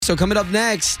So coming up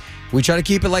next, we try to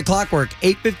keep it like clockwork.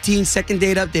 8:15 second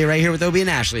date update right here with Obie and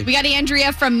Ashley. We got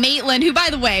Andrea from Maitland, who, by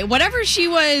the way, whatever she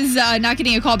was not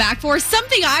getting a call back for,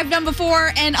 something I've done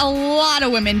before and a lot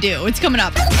of women do. It's coming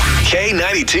up.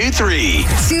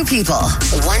 K92-3. Two people,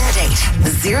 one date,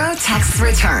 zero texts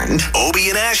returned. Obie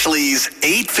and Ashley's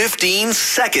 8:15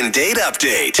 second date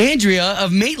update. Andrea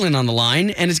of Maitland on the line,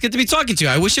 and it's good to be talking to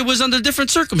you. I wish it was under different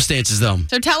circumstances, though.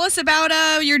 So tell us about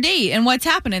your date and what's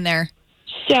happening there.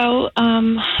 So,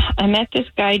 I met this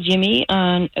guy, Jimmy,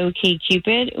 on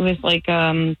OkCupid. It was like,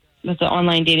 it's an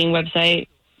online dating website.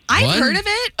 I've What? heard of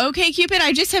it, OkCupid.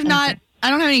 I just have not, I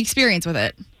don't have any experience with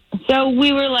it. So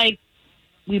we were like,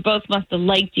 we both must have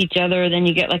liked each other. Then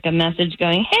you get like a message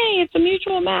going, hey, it's a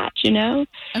mutual match, you know?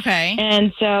 Okay.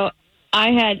 And so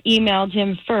I had emailed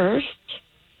him first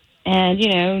and,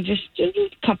 you know, just a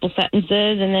couple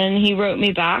sentences. And then he wrote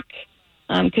me back.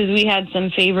 Because we had some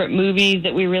favorite movies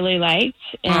that we really liked.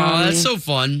 And, Oh, that's so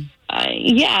fun.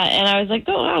 yeah, and I was like,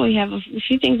 oh, wow, we have a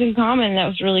few things in common. That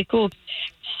was really cool.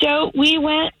 So we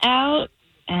went out,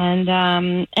 and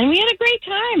we had a great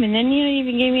time. And then, you know, he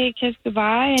even gave me a kiss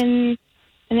goodbye. And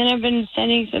then I've been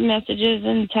sending some messages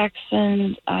and texts,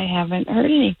 and I haven't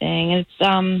heard anything. It's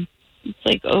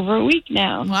like over a week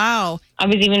now. Wow. I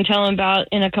was even telling him about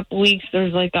in a couple weeks,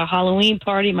 there's like a Halloween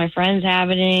party my friend's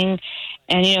having.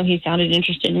 And, you know, he sounded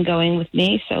interested in going with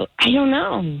me. So I don't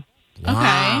know.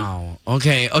 Wow.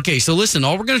 Okay. So listen,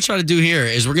 all we're going to try to do here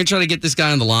is we're going to try to get this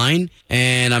guy on the line.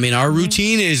 And I mean, our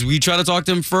routine is we try to talk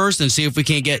to him first and see if we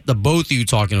can't get the both of you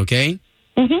talking, okay?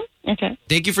 Mm-hmm. Okay.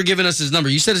 Thank you for giving us his number.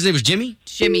 You said his name was Jimmy?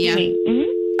 Jimmy, yeah. Mm-hmm.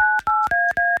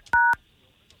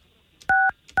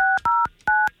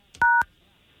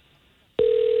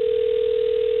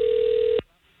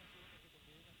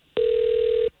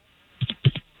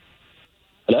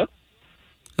 Hello?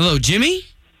 Hello, Jimmy?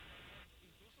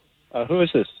 Who is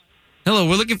this? Hello,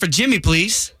 we're looking for Jimmy,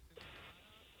 please.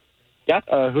 Yeah,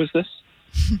 who's this?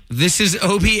 This is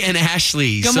Obie and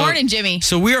Ashley. Good morning, Jimmy.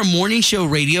 So we are morning show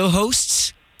radio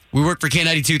hosts. We work for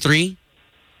K92.3,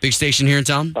 big station here in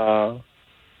town.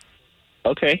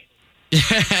 Okay.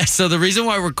 So the reason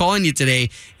why we're calling you today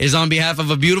is on behalf of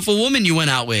a beautiful woman you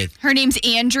went out with. Her name's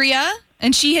Andrea,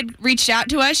 and she had reached out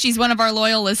to us. She's one of our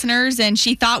loyal listeners, and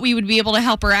she thought we would be able to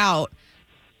help her out.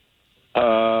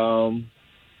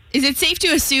 Is it safe to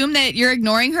assume that you're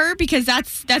ignoring her? Because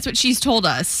that's what she's told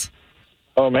us.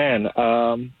 Oh, man.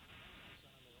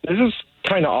 This is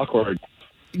kind of awkward.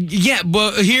 Yeah,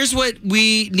 but here's what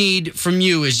we need from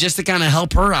you is just to kind of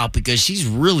help her out because she's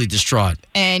really distraught.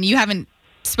 And you haven't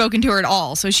spoken to her at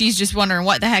all, so she's just wondering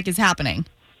what the heck is happening.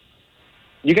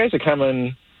 You guys are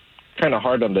coming kind of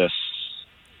hard on this.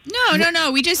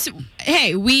 No.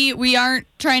 We aren't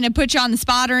trying to put you on the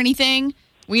spot or anything.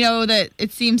 We know that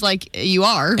it seems like you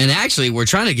are. And actually, we're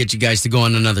trying to get you guys to go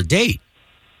on another date.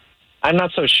 I'm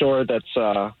not so sure that's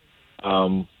going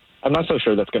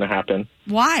to happen.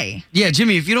 Why? Yeah,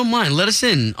 Jimmy, if you don't mind, let us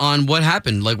in on what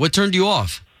happened. Like, what turned you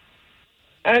off?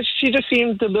 She just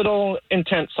seemed a little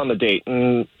intense on the date,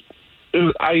 and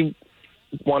I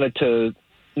wanted to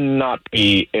not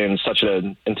be in such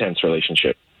an intense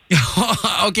relationship.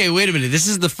 Okay, wait a minute. This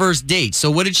is the first date.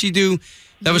 So what did she do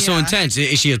that was so intense?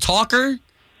 Is she a talker?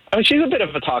 I mean, she's a bit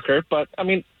of a talker, but I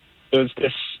mean, it was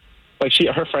this, like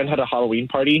her friend had a Halloween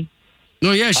party.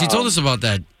 No, yeah, she told us about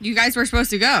that. You guys were supposed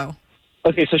to go.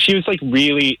 Okay, so she was like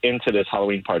really into this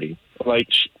Halloween party. Like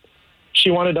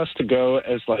she wanted us to go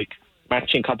as like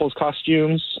matching couples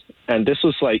costumes, and this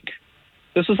was like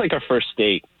our first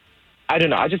date. I don't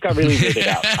know. I just got really weirded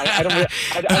out. I don't.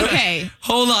 Okay.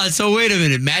 Hold on. So wait a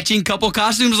minute. Matching couple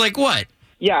costumes like what?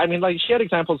 Yeah, I mean, like she had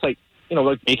examples like, you know,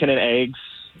 like bacon and eggs,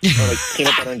 or like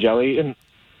peanut butter and jelly, and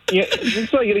yeah,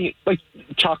 it's like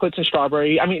chocolates and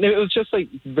strawberry. I mean, it was just like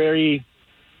very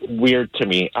weird to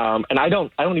me. And I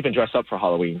don't even dress up for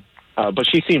Halloween, but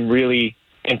she seemed really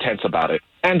intense about it.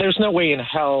 And there's no way in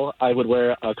hell I would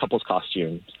wear a couple's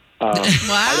costume. Wow.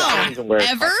 I don't even wear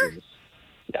Ever? costumes.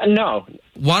 No.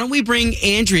 Why don't we bring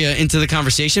Andrea into the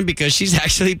conversation because she's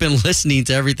actually been listening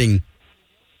to everything.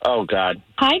 Oh, God.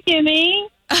 Hi, Jimmy.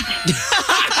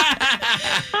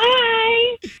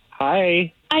 Hi.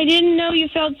 Hi. I didn't know you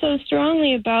felt so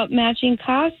strongly about matching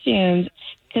costumes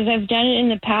because I've done it in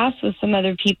the past with some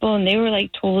other people, and they were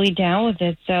like totally down with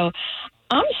it. So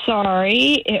I'm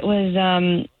sorry. It was,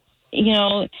 you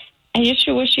know, I just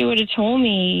wish you would have told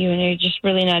me you're just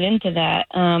really not into that.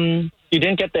 You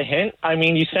didn't get the hint? I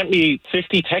mean, you sent me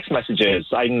 50 text messages.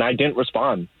 I didn't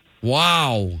respond.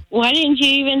 Wow. Why didn't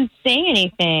you even say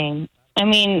anything? I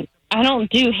mean, I don't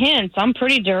do hints. I'm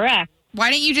pretty direct. Why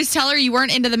didn't you just tell her you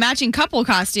weren't into the matching couple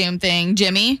costume thing,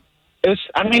 Jimmy?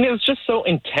 it was just so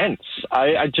intense.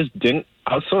 I just didn't.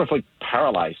 I was sort of like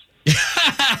paralyzed.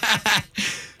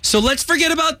 So let's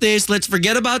forget about this. Let's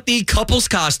forget about the couple's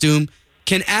costume.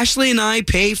 Can Ashley and I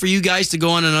pay for you guys to go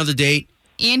on another date?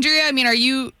 Andrea, I mean, are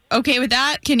you okay with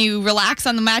that? Can you relax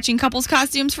on the matching couples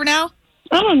costumes for now?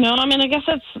 I don't know. I mean, I guess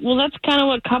that's kind of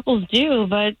what couples do,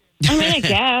 but I mean, I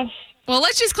guess. Well,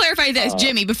 let's just clarify this,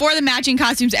 Jimmy. Before the matching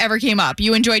costumes ever came up,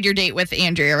 you enjoyed your date with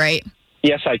Andrea, right?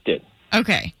 Yes, I did.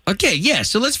 Okay. Okay, yeah.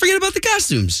 So let's forget about the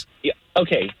costumes. Yeah.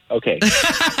 Okay. It'd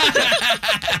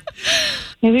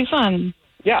be fun.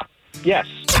 Yeah. Yes.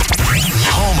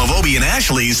 Home of Obie and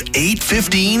Ashley's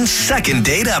 8:15 second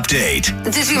date update.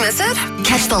 Did you miss it?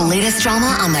 Catch the latest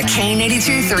drama on the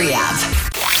K82-3 app.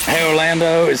 Hey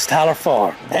Orlando, it's Tyler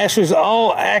Farr. Ashley's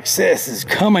All Access is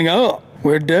coming up.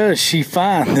 Where does she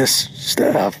find this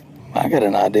stuff? I got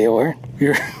an idea where.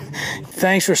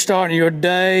 Thanks for starting your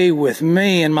day with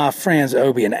me and my friends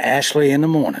Obie and Ashley in the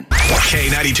morning.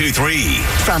 K92-3.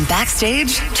 From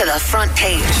backstage to the front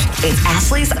page, it's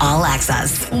Ashley's All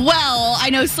Access. Well, I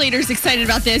know Slater's excited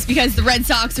about this because the Red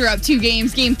Sox are up 2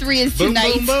 games. Game 3 is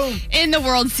tonight in the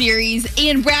World Series.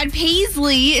 And Brad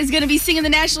Paisley is going to be singing the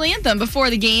national anthem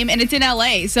before the game, and it's in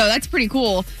L.A., so that's pretty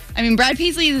cool. I mean, Brad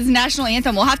Paisley's national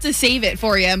anthem. We'll have to save it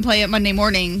for you and play it Monday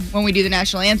morning when we do the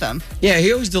national anthem. Yeah,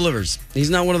 he always delivers. He's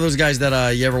not one of those guys that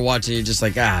you ever watch and you're just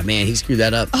like, man, he screwed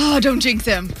that up. Oh, don't jinx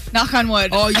him. Knock on wood.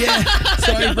 Oh, yeah.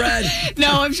 Sorry, Brad. No,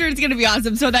 I'm sure it's going to be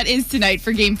awesome. So that is tonight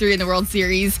for Game 3 in the World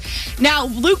Series. Now,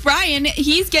 Luke Bryan,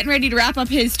 he's getting ready to wrap up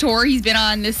his tour. He's been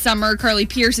on this summer. Carly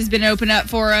Pierce has been open up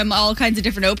for him. All kinds of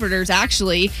different openers,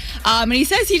 actually. And he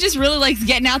says he just really likes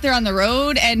getting out there on the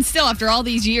road. And still, after all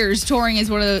these years, touring is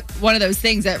one of those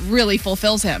things that really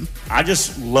fulfills him. I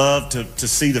just love to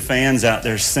see the fans out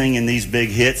there singing these big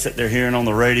hits that they're hearing on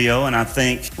the radio, and I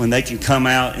think when they can come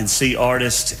out and see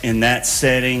artists in that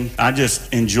setting, I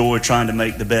just enjoy trying to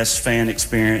make the best fan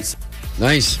experience.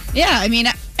 Nice. Yeah, I mean,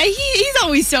 he's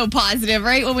always so positive,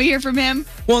 right, when we hear from him?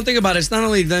 Well, and think about it. It's not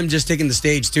only them just taking the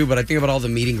stage, too, but I think about all the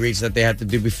meet and greets that they had to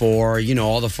do before,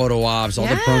 all the photo ops, all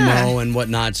the promo and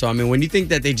whatnot. So, I mean, when you think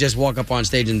that they just walk up on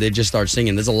stage and they just start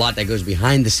singing, there's a lot that goes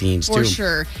behind the scenes, too. For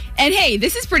sure. And, hey,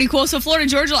 this is pretty cool. So, Florida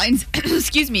Georgia Line's,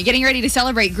 getting ready to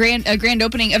celebrate grand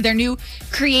opening of their new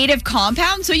creative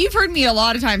compound. So, you've heard me a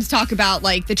lot of times talk about,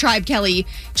 like, the Tribe Kelly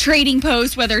trading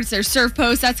post, whether it's their surf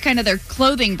post. That's kind of their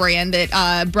clothing brand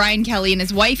that Brian Kelly and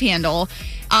his wife handle.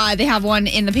 They have one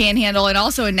in the Panhandle and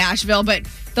also in Nashville, but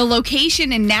the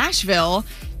location in Nashville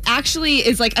actually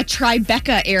is like a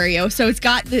Tribeca area. So it's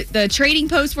got the trading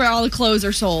post where all the clothes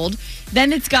are sold.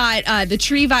 Then it's got the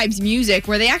Tree Vibes Music,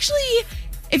 where they actually,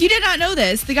 if you did not know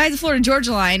this, the guys at Florida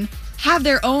Georgia Line have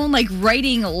their own like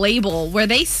writing label where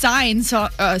they sign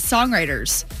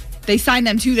songwriters. They sign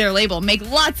them to their label, make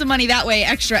lots of money that way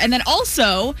extra. And then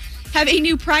also have a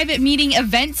new private meeting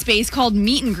event space called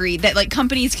Meet and Greet that like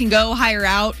companies can go hire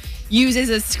out, use as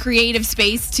a creative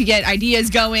space to get ideas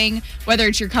going, whether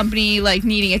it's your company like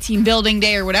needing a team building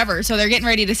day or whatever. So they're getting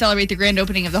ready to celebrate the grand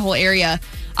opening of the whole area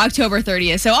October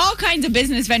 30th. So all kinds of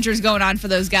business ventures going on for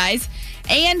those guys.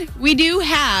 And we do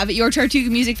have your Tortuga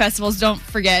Music Festivals. Don't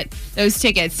forget those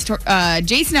tickets.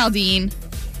 Jason Aldean,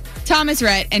 Thomas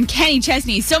Rhett, and Kenny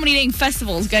Chesney. So many dang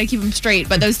festivals. Got to keep them straight.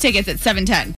 But those tickets at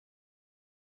 7:10.